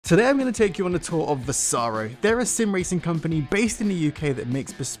Today I'm going to take you on a tour of Vesaro. They're a sim racing company based in the UK that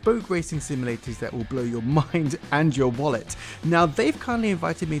makes bespoke racing simulators that will blow your mind and your wallet. Now they've kindly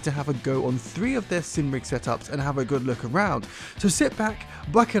invited me to have a go on 3 of their sim rig setups and have a good look around. So sit back,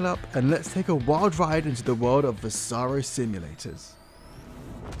 buckle up and let's take a wild ride into the world of Vesaro simulators.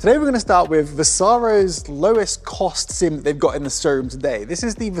 Today we're going to start with Vesaro's lowest cost sim that they've got in the showroom today. This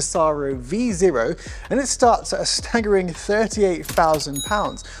is the Vesaro V0 and it starts at a staggering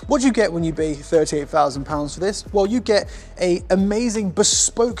 £38,000. What do you get when you pay £38,000 for this? Well, you get an amazing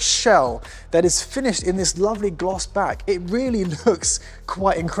bespoke shell that is finished in this lovely gloss back. It really looks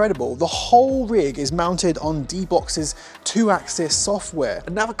quite incredible. The whole rig is mounted on D-Box's 2-axis software.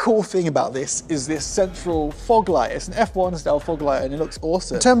 Another cool thing about this is this central fog light. It's an F1 style fog light and it looks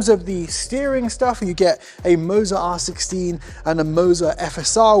awesome. In terms of the steering stuff, you get a Moser R16 and a Moser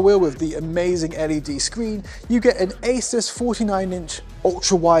FSR wheel with the amazing LED screen. You get an Asus 49-inch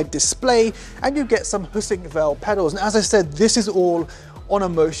ultra-wide display and you get some Husingvel pedals. And as I said, this is all on a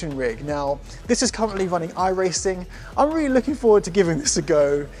motion rig. Now, this is currently running iRacing. I'm really looking forward to giving this a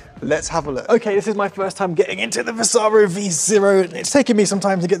go. Let's have a look. Okay, this is my first time getting into the Vesaro V0. It's taken me some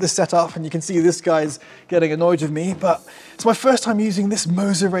time to get this set up and you can see this guy's getting annoyed with me, but it's my first time using this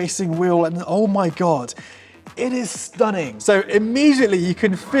Moser Racing wheel and oh my God, it is stunning. So immediately you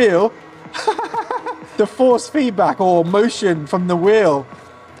can feel the force feedback or motion from the wheel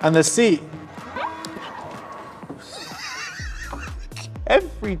and the seat.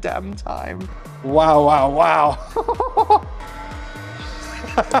 Every damn time. Wow, wow, wow.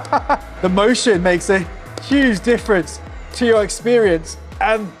 The motion makes a huge difference to your experience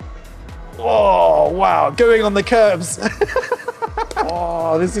and oh, wow, going on the curbs.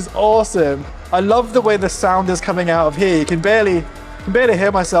 Oh, this is awesome. I love the way the sound is coming out of here. You can barely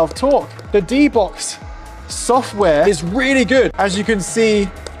hear myself talk. The D-Box software is really good. As you can see,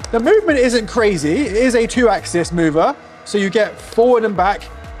 the movement isn't crazy. It is a 2-axis mover. So you get forward and back,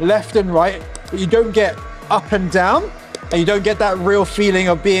 left and right, but you don't get up and down, and you don't get that real feeling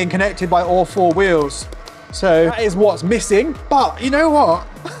of being connected by all 4 wheels. So that is what's missing, but you know what?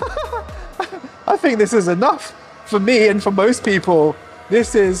 I think this is enough for me and for most people.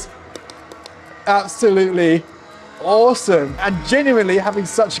 This is absolutely awesome and genuinely having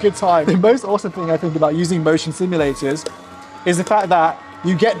such a good time. The most awesome thing I think about using motion simulators is the fact that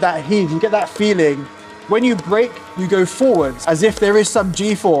you get that heat, you get that feeling. When you brake, you go forwards as if there is some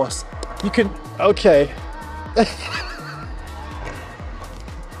G-force. You can, okay.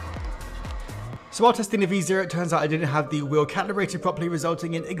 So while testing the V0, it turns out I didn't have the wheel calibrated properly,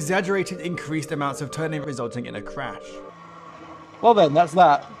 resulting in exaggerated increased amounts of turning, resulting in a crash. Well then, that's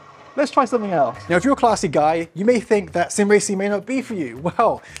that. Let's try something else. Now, if you're a classy guy, you may think that sim racing may not be for you.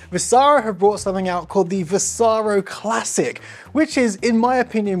 Well, Vesaro have brought something out called the Vesaro Classic, which is, in my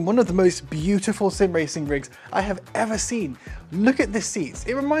opinion, one of the most beautiful sim racing rigs I have ever seen. Look at the seats.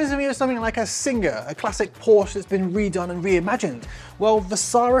 It reminds me of something like a Singer, a classic Porsche that's been redone and reimagined. Well,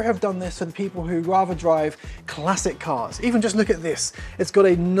 Vesaro have done this for the people who rather drive classic cars. Even just look at this. It's got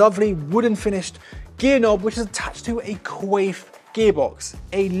a lovely wooden finished gear knob, which is attached to a Quaife gearbox,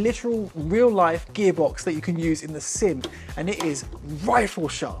 a literal real-life gearbox that you can use in the sim, and it is rifle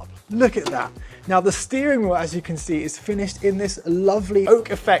sharp. Look at that. Now the steering wheel, as you can see, is finished in this lovely oak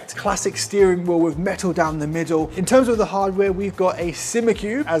effect classic steering wheel with metal down the middle. In terms of the hardware, we've got a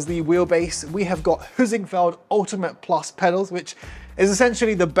Simmercube as the wheelbase. We have got Husingvel Ultimate Plus pedals, which is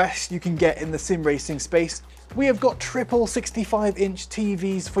essentially the best you can get in the sim racing space. We have got triple 65-inch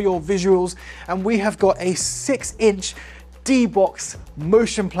TVs for your visuals, and we have got a 6-inch D-Box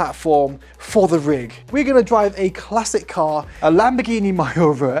motion platform for the rig. We're gonna drive a classic car, a Lamborghini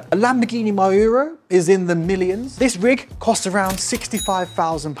Miura. A Lamborghini Miura is in the millions. This rig costs around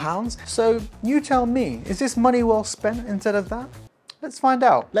 £65,000. So you tell me, is this money well spent instead of that? Let's find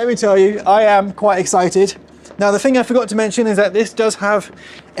out. Let me tell you, I am quite excited. Now, the thing I forgot to mention is that this does have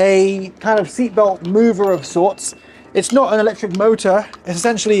a kind of seatbelt mover of sorts. It's not an electric motor, it's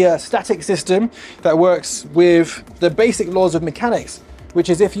essentially a static system that works with the basic laws of mechanics, which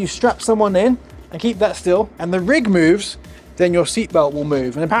is if you strap someone in and keep that still and the rig moves, then your seatbelt will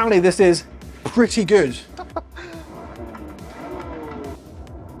move. And apparently this is pretty good.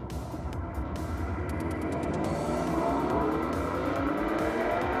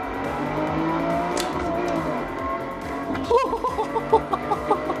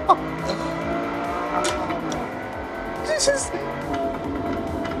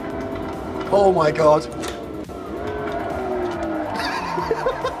 Oh my God.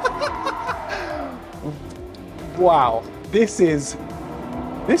 Wow, this is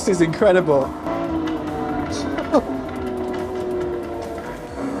incredible.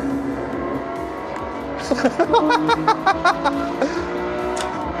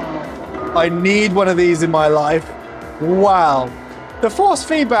 I need one of these in my life. Wow. The force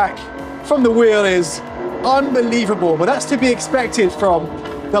feedback from the wheel is unbelievable, but that's to be expected from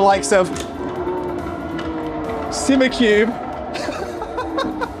the likes of Simracing.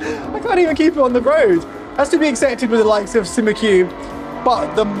 I can't even keep it on the road. That's to be expected with the likes of Simracing,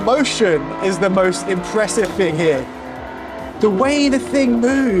 but the motion is the most impressive thing here. The way the thing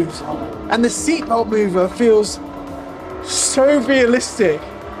moves, and the seatbelt mover feels so realistic.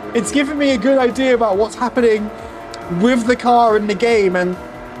 It's given me a good idea about what's happening with the car in the game, and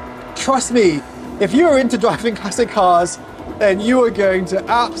trust me, if you're into driving classic cars, then you are going to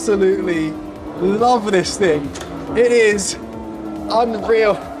absolutely love this thing. It is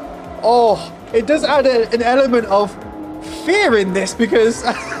unreal. Oh, it does add an element of fear in this, because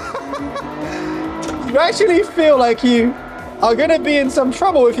you actually feel like you are going to be in some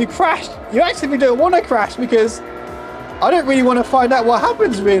trouble if you crash. You actually don't want to crash, because I don't really want to find out what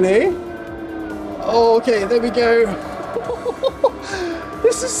happens, really. Okay, there we go.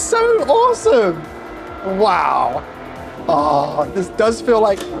 This is so awesome. Wow. Oh, this does feel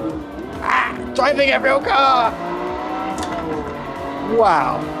like driving a real car.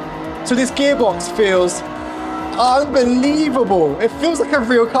 Wow. So this gearbox feels unbelievable. It feels like a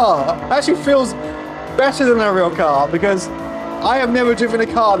real car. It actually feels better than a real car, because I have never driven a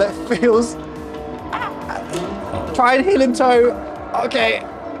car that feels... Try and heel and toe. Okay.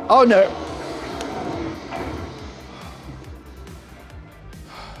 Oh no.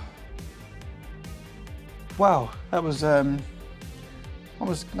 Wow, that was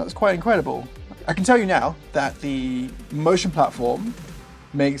quite incredible. I can tell you now that the motion platform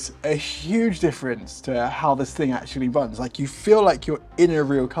makes a huge difference to how this thing actually runs. Like, you feel like you're in a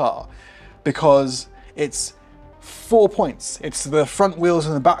real car, because it's 4 points. It's the front wheels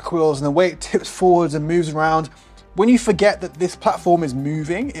and the back wheels and the way it tips forwards and moves around. When you forget that this platform is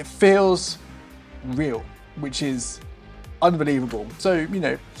moving, it feels real, which is unbelievable. So, you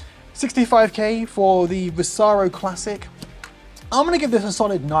know, 65k for the Vesaro Classic. I'm gonna give this a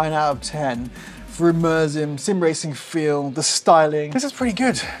solid 9 out of 10 for immersive, sim racing feel, the styling. This is pretty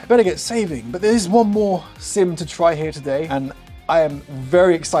good. Better get saving, but there is one more sim to try here today, and I am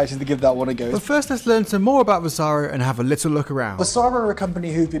very excited to give that one a go. But first, let's learn some more about Vesaro and have a little look around. Vesaro are a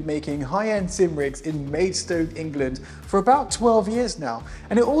company who've been making high-end sim rigs in Maidstone, England for about 12 years now.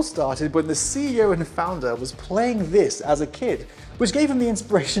 And it all started when the CEO and founder was playing this as a kid, which gave him the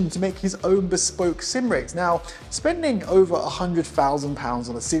inspiration to make his own bespoke sim rigs. Now, spending over £100,000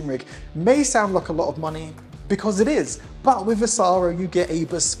 on a sim rig may sound like a lot of money, because it is. But with Vesaro, you get a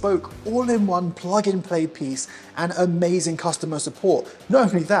bespoke, all-in-one plug-and-play piece and amazing customer support. Not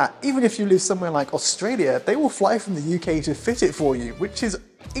only that, even if you live somewhere like Australia, they will fly from the UK to fit it for you, which is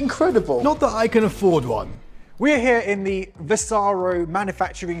incredible. Not that I can afford one. We're here in the Vesaro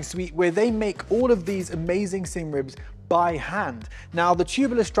manufacturing suite, where they make all of these amazing sim rigs by hand. Now, the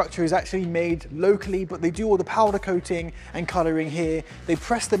tubular structure is actually made locally, but they do all the powder coating and coloring here. They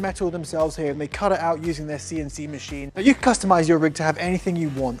press the metal themselves here, and they cut it out using their CNC machine. Now, you can customize your rig to have anything you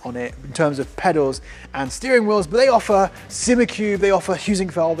want on it in terms of pedals and steering wheels, but they offer Simracing, they offer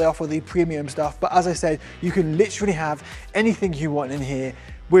Husingfeld, they offer the premium stuff. But as I said, you can literally have anything you want in here,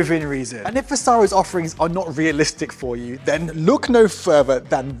 within reason. And if Vesaro's offerings are not realistic for you, then look no further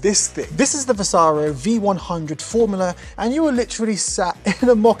than this thing. This is the Vesaro V100 Formula, and you are literally sat in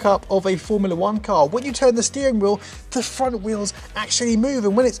a mock-up of a Formula 1 car. When you turn the steering wheel, the front wheels actually move,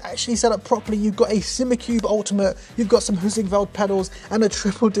 and when it's actually set up properly, you've got a Simracing Ultimate, you've got some Husingfeld pedals, and a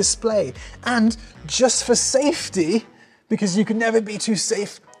triple display. And just for safety, because you can never be too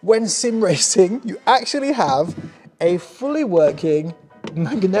safe when sim racing, you actually have a fully working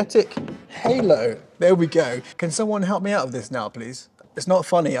magnetic halo. There we go. Can someone help me out of this now, please? It's not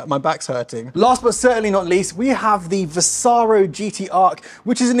funny, my back's hurting. Last but certainly not least, we have the Vesaro GT Arc,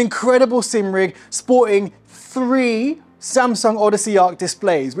 which is an incredible sim rig sporting 3 Samsung Odyssey Arc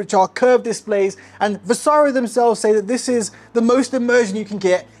displays, which are curved displays, and Vesaro themselves say that this is the most immersion you can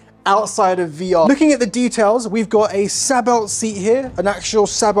get outside of VR. Looking at the details, we've got a Sabelt seat here, an actual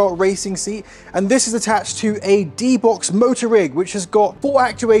Sabelt racing seat, and this is attached to a D-Box motor rig, which has got 4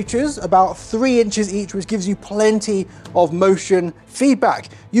 actuators, about 3 inches each, which gives you plenty of motion feedback.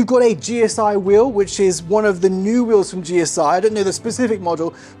 You've got a GSI wheel, which is one of the new wheels from GSI. I don't know the specific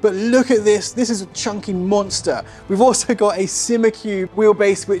model, but look at this. This is a chunky monster. We've also got a Simracing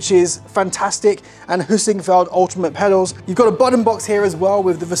wheelbase, which is fantastic, and Husingfeld Ultimate pedals. You've got a button box here as well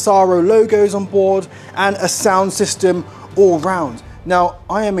with the Vesaro logos on board, and a sound system all round. Now,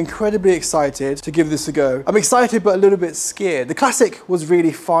 I am incredibly excited to give this a go. I'm excited but a little bit scared. The Classic was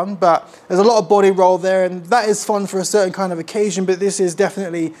really fun, but there's a lot of body roll there, and that is fun for a certain kind of occasion, but this is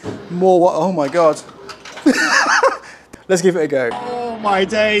definitely more what, oh my God. Let's give it a go. Oh my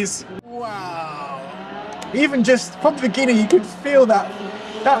days. Wow. Even just from the beginning, you could feel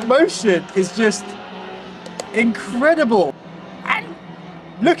that motion is just incredible. And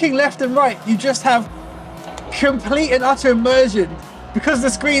looking left and right, you just have complete and utter immersion. Because the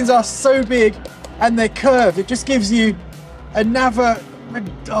screens are so big and they're curved, it just gives you another,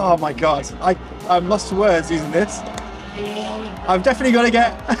 oh my God, I'm lost for words using this. I've definitely got to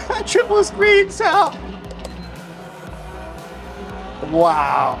get a triple screen set up.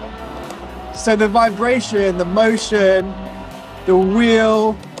 Wow. So the vibration, the motion, the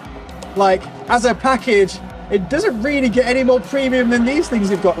wheel, like as a package, it doesn't really get any more premium than these things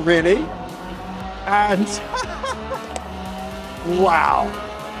you've got really. And wow.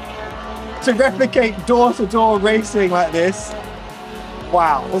 To replicate door-to-door racing like this,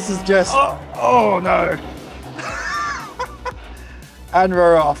 wow, this is just, oh no. And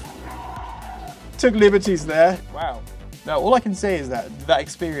we're off. Took liberties there. Wow. Now, all I can say is that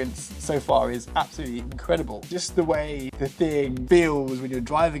experience so far is absolutely incredible. Just the way the thing feels when you're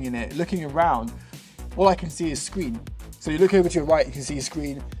driving in it, looking around, all I can see is screen. So you look over to your right, you can see a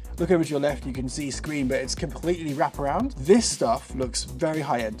screen. Look over to your left, you can see screen, but it's completely wraparound. This stuff looks very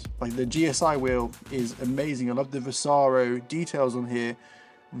high end. Like the GSI wheel is amazing. I love the Vesaro details on here,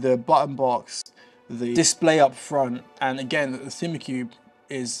 the button box, the display up front, and again, the SimCube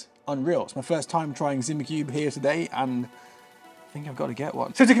is unreal. It's my first time trying SimCube here today, and I think I've got to get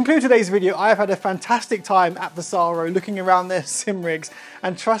one. So to conclude today's video, I've had a fantastic time at Vesaro looking around their sim rigs,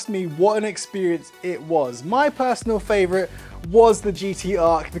 and trust me, what an experience it was. My personal favorite was the GT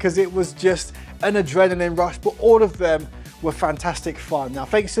Arc because it was just an adrenaline rush, but all of them were fantastic fun. Now,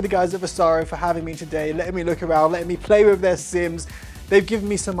 thanks to the guys at Vesaro for having me today, letting me look around, letting me play with their sims. They've given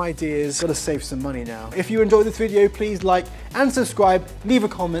me some ideas. Gotta save some money now. If you enjoyed this video, please like and subscribe, leave a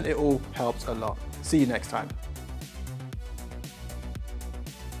comment, it all helps a lot. See you next time.